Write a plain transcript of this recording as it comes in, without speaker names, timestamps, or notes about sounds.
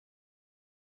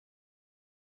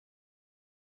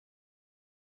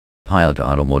Pilot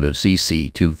Automotive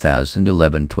CC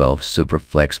 2011-12 Super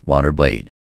Flex Water Blade.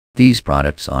 These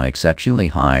products are exceptionally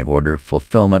high order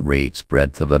fulfillment rates,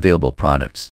 breadth of available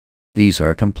products. These are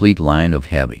a complete line of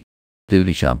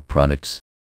heavy-duty shop products.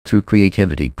 Through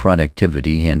creativity,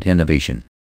 productivity, and innovation,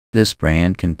 this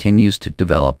brand continues to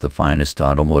develop the finest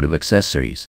automotive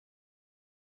accessories.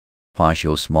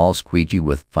 FOSHIO Small Squeegee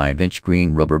with 5-inch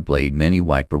green rubber blade mini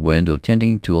wiper window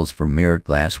tinting tools for mirror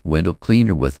glass window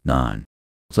cleaner with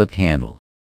non-slip handle.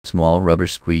 Small rubber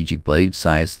squeegee blade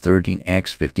size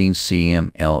 13x15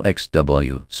 cm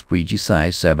LXW, squeegee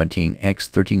size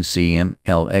 17x13 cm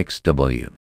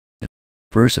LXW.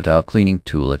 Versatile cleaning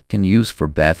tool it can use for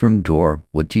bathroom door,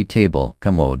 wood tea table,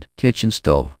 commode, kitchen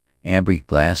stove, amber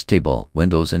glass table,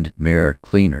 windows and mirror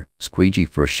cleaner, squeegee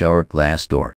for shower glass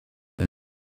door.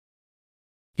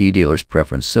 Dealer's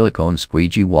preference silicone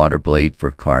squeegee water blade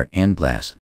for car and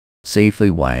glass. Safely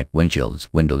wipe windshields,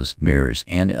 windows, mirrors,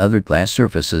 and other glass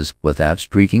surfaces without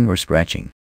streaking or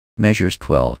scratching. Measures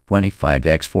 12.25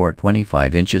 x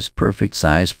 4.25 inches. Perfect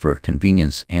size for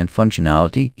convenience and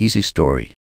functionality. Easy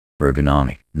storage.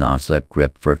 Ergonomic, non-slip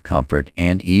grip for comfort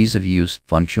and ease of use.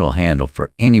 Functional handle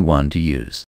for anyone to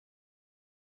use.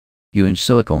 YUANJS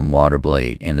silicone water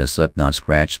blade and a slip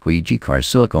non-scratch squeegee car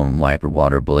silicone wiper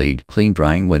water blade clean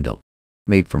drying window.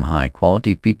 Made from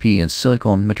high-quality PP and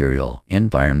silicone material,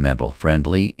 environmental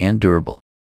friendly and durable.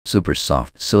 Super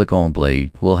soft silicone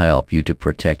blade will help you to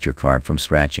protect your car from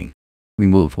scratching.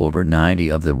 Remove over 90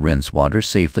 of the rinse water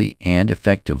safely and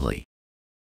effectively.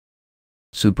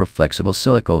 Super flexible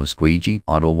silicone squeegee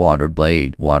auto water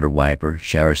blade water wiper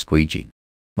shower squeegee.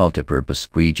 Multi-purpose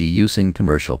squeegee used in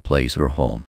commercial place or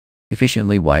home.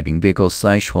 Efficiently wiping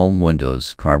vehicle/home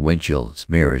windows, car windshields,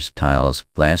 mirrors, tiles,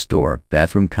 glass door,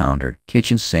 bathroom counter,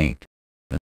 kitchen sink.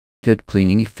 Good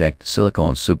cleaning effect.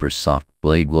 Silicone super soft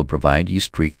blade will provide you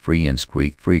streak-free and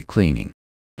squeak-free cleaning.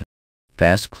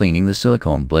 Fast cleaning. The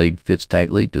silicone blade fits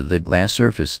tightly to the glass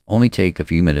surface. Only take a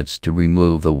few minutes to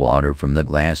remove the water from the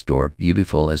glass door.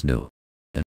 Beautiful as new.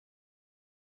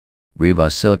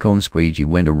 REEVAA silicone squeegee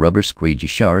window rubber squeegee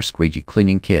shower squeegee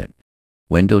cleaning kit.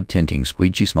 Window tinting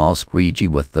squeegee small squeegee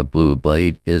with the blue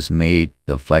blade is made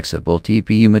of flexible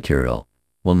TPU material.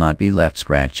 Will not be left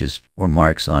scratches or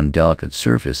marks on delicate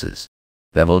surfaces.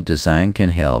 Bevel design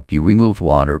can help you remove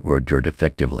water or dirt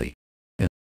effectively.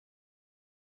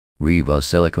 REEVAA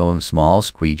silicone small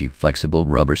squeegee flexible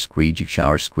rubber squeegee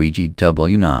shower squeegee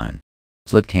W9.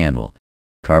 Slipped handle.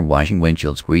 Car washing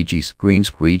windshield squeegees. Green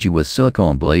squeegee with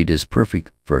silicone blade is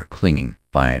perfect for cleaning.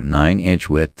 9-inch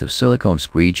width of silicone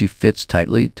squeegee fits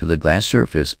tightly to the glass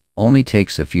surface. Only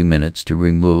takes a few minutes to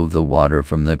remove the water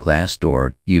from the glass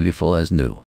door. Beautiful as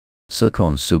new.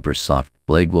 Silicone super soft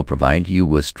blade will provide you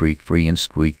with streak-free and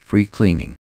squeak-free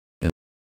cleaning.